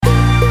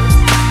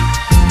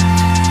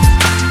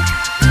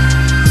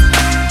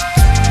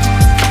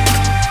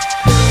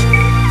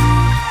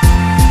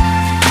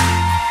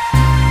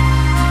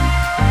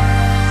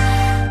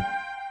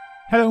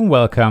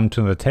welcome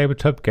to the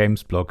Tabletop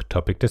Games blog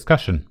topic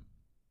discussion.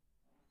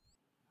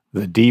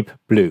 The Deep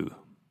Blue.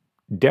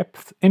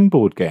 Depth in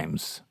board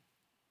games.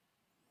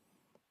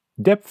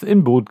 Depth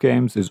in board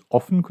games is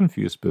often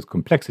confused with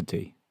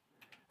complexity.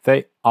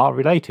 They are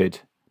related,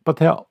 but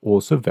they are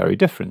also very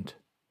different.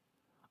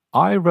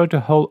 I wrote a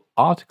whole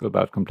article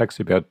about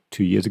complexity about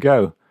 2 years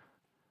ago,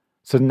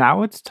 so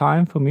now it's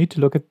time for me to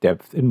look at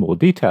depth in more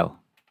detail.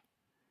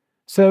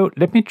 So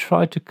let me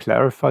try to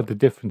clarify the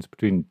difference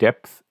between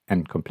depth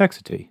and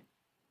complexity.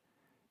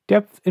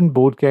 Depth in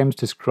board games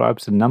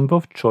describes the number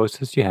of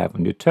choices you have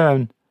on your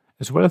turn,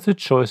 as well as the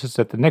choices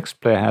that the next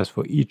player has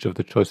for each of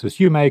the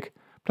choices you make,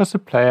 plus a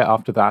player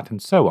after that,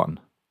 and so on.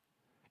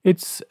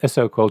 It's a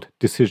so-called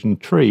decision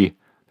tree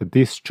that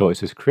these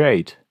choices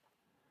create.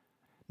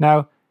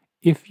 Now,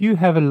 if you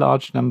have a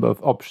large number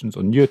of options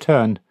on your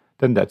turn,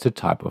 then that's a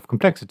type of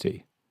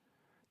complexity.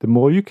 The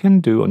more you can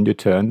do on your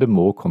turn, the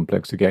more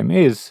complex the game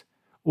is,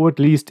 or at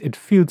least it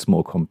feels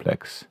more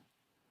complex.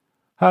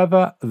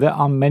 However, there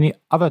are many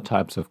other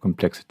types of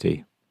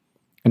complexity.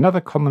 Another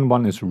common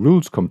one is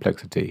rules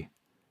complexity.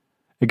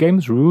 A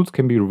game's rules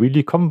can be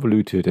really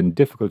convoluted and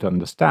difficult to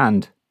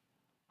understand.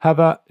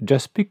 However,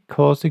 just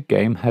because a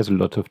game has a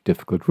lot of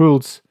difficult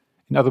rules,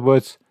 in other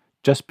words,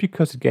 just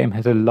because a game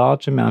has a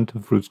large amount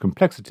of rules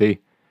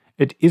complexity,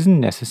 it isn't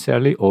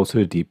necessarily also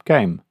a deep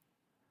game.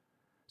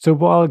 So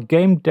while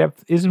game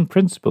depth is in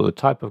principle a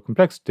type of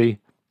complexity,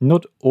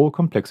 not all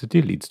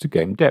complexity leads to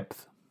game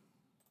depth.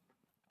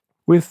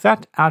 With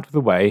that out of the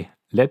way,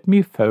 let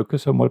me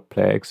focus on what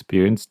player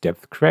experience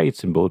depth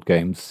creates in board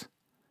games.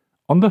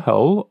 On the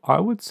whole, I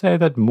would say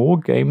that more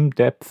game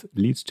depth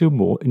leads to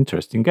more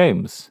interesting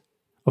games.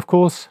 Of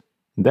course,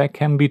 there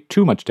can be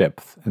too much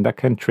depth, and that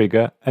can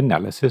trigger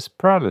analysis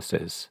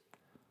paralysis.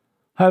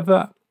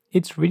 However,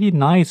 it's really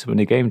nice when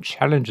a game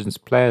challenges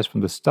players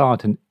from the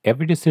start and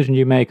every decision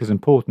you make is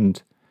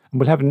important and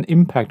will have an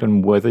impact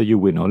on whether you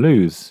win or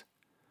lose.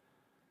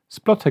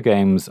 Splotter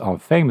games are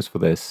famous for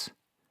this.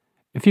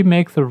 If you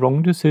make the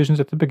wrong decisions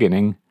at the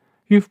beginning,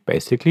 you've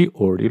basically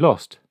already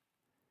lost.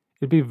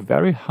 It'd be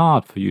very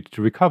hard for you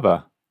to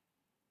recover.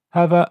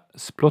 However,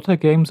 Splotter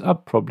games are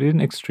probably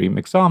an extreme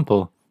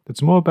example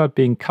that's more about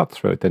being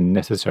cutthroat than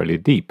necessarily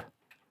deep.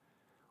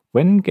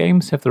 When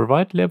games have the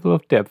right level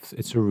of depth,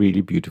 it's a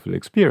really beautiful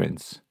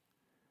experience.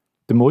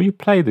 The more you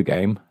play the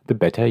game, the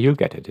better you'll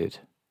get at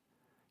it.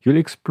 You'll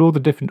explore the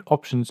different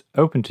options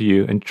open to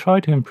you and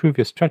try to improve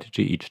your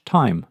strategy each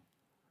time.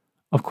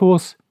 Of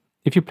course,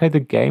 if you play the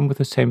game with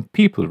the same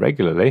people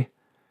regularly,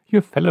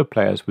 your fellow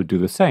players will do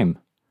the same.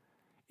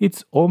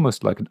 It's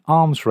almost like an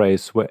arms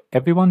race where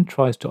everyone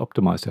tries to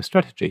optimize their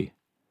strategy.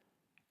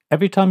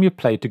 Every time you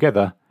play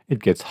together,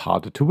 it gets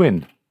harder to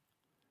win.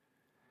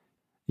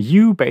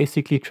 You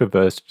basically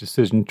traverse the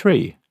decision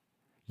tree.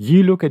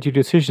 You look at your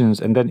decisions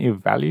and then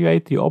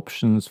evaluate the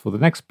options for the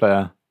next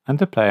player and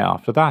the player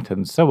after that,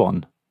 and so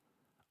on.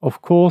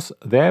 Of course,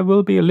 there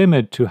will be a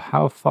limit to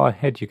how far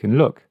ahead you can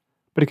look,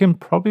 but it can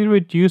probably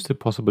reduce the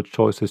possible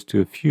choices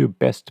to a few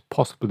best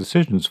possible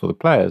decisions for the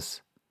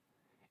players.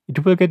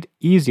 It will get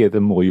easier the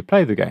more you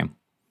play the game.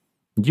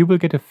 You will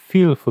get a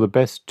feel for the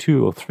best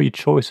 2 or 3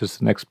 choices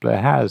the next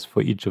player has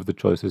for each of the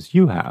choices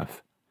you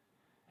have.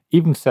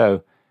 Even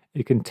so,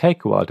 it can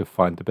take a while to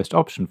find the best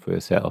option for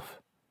yourself.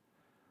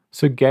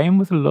 So a game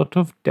with a lot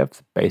of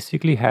depth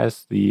basically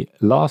has the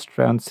last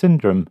round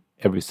syndrome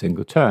every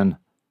single turn.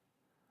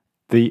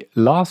 The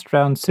last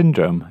round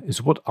syndrome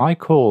is what I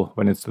call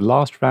when it's the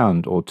last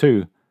round or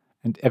 2,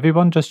 and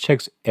everyone just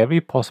checks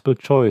every possible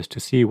choice to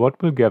see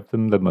what will give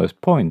them the most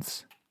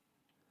points.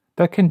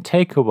 That can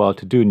take a while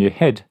to do in your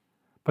head,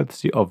 but it's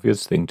the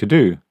obvious thing to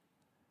do.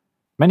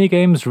 Many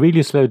games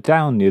really slow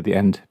down near the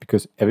end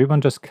because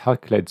everyone just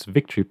calculates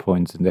victory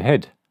points in their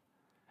head.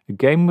 A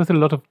game with a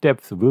lot of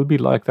depth will be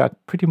like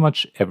that pretty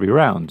much every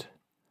round.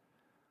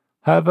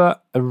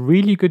 However, a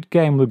really good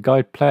game will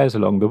guide players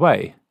along the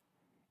way.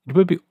 It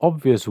will be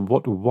obvious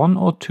what 1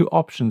 or 2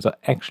 options are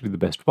actually the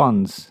best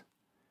ones.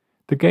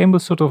 The game will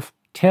sort of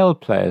tell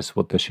players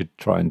what they should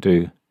try and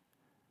do.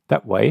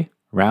 That way,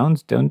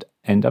 rounds don't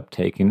end up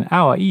taking an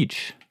hour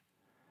each.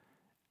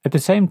 At the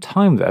same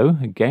time though,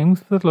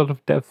 games with a lot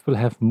of depth will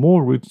have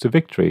more routes to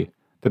victory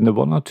than the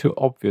 1 or 2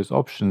 obvious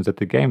options that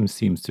the game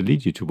seems to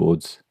lead you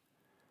towards.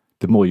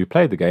 The more you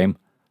play the game,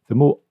 the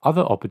more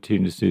other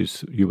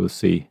opportunities you will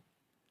see.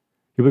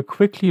 You will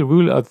quickly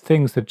rule out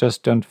things that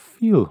just don't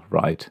feel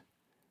right.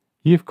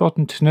 You've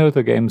gotten to know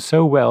the game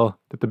so well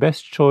that the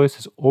best choice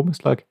is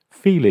almost like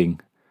feeling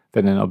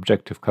than an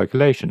objective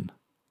calculation.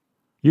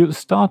 You'll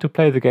start to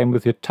play the game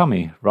with your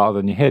tummy rather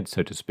than your head,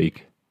 so to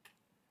speak.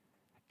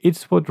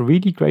 It's what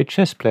really great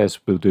chess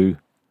players will do.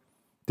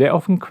 They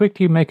often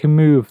quickly make a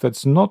move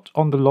that's not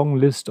on the long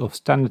list of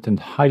standard and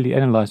highly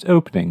analyzed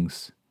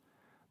openings.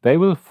 They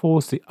will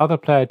force the other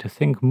player to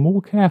think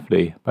more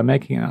carefully by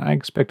making an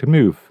unexpected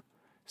move,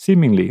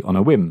 seemingly on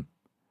a whim.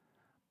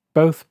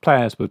 Both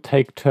players will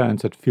take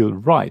turns that feel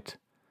right,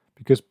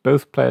 because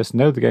both players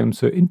know the game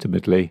so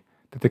intimately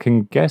that they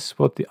can guess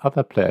what the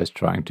other player is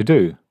trying to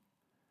do.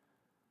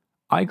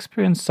 I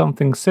experienced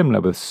something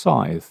similar with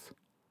Scythe.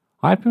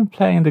 I'd been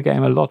playing the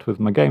game a lot with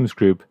my games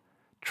group,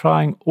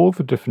 trying all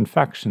the different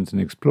factions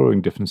and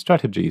exploring different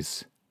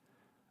strategies.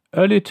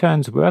 Earlier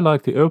turns were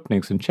like the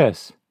openings in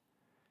chess.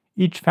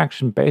 Each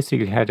faction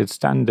basically had its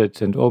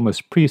standard and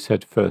almost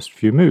preset first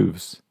few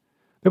moves.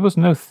 There was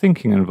no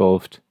thinking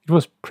involved, it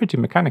was pretty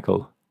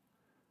mechanical.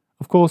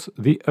 Of course,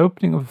 the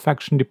opening of a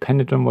faction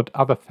depended on what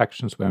other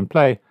factions were in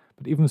play,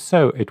 but even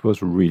so, it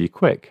was really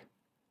quick.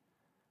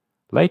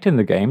 Later in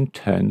the game,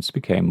 turns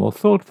became more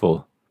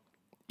thoughtful.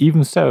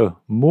 Even so,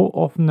 more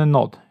often than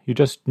not, you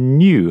just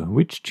knew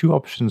which two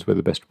options were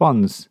the best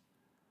ones.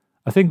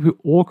 I think we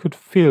all could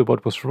feel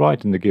what was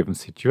right in the given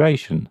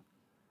situation.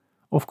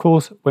 Of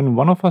course, when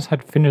one of us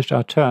had finished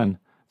our turn,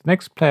 the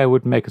next player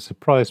would make a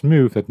surprise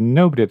move that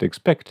nobody had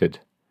expected.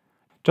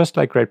 Just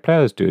like great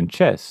players do in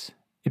chess.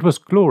 It was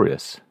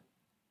glorious.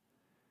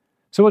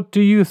 So what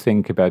do you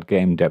think about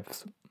game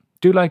depth?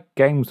 Do you like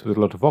games with a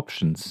lot of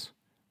options?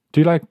 Do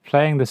you like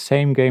playing the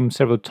same game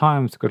several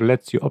times because it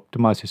lets you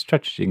optimize your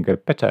strategy and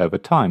get better over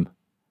time?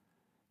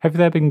 Have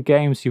there been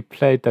games you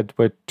played that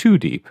were too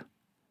deep?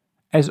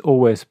 As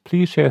always,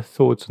 please share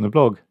thoughts on the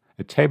blog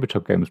at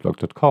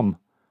tabletopgamesblog.com.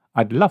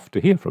 I'd love to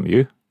hear from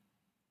you.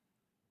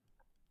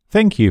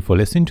 Thank you for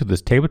listening to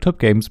this Tabletop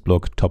Games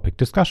Blog topic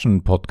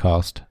discussion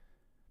podcast.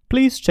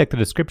 Please check the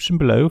description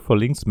below for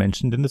links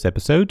mentioned in this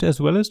episode, as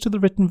well as to the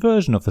written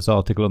version of this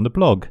article on the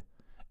blog.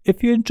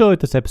 If you enjoyed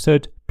this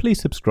episode,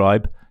 please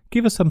subscribe,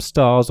 give us some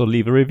stars or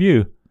leave a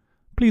review.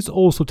 Please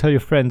also tell your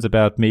friends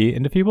about me,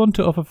 and if you want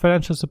to offer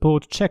financial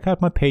support, check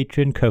out my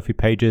Patreon and Ko-fi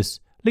pages,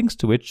 links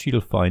to which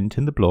you'll find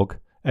in the blog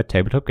at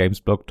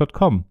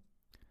tabletopgamesblog.com.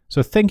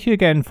 So thank you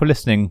again for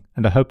listening,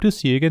 and I hope to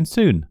see you again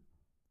soon.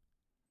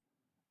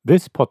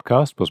 This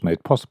podcast was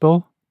made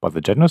possible by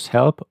the generous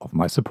help of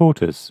my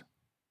supporters.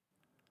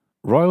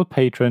 Royal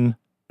Patron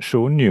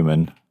Sean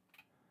Newman,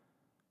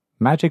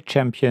 Magic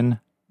Champion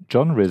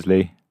John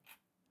Risley,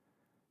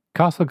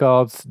 Castle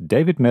Guards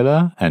David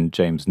Miller and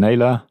James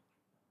Naylor,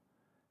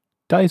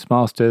 Dice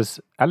Masters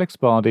Alex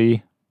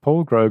Bardi,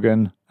 Paul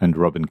Grogan and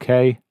Robin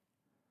Kay,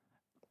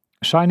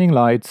 Shining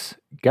Lights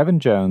Gavin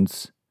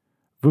Jones,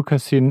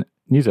 Vukasin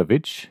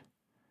Nizovic,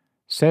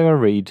 Sarah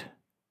Reed,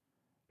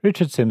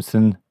 Richard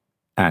Simpson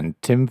and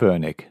Tim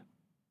Vernick.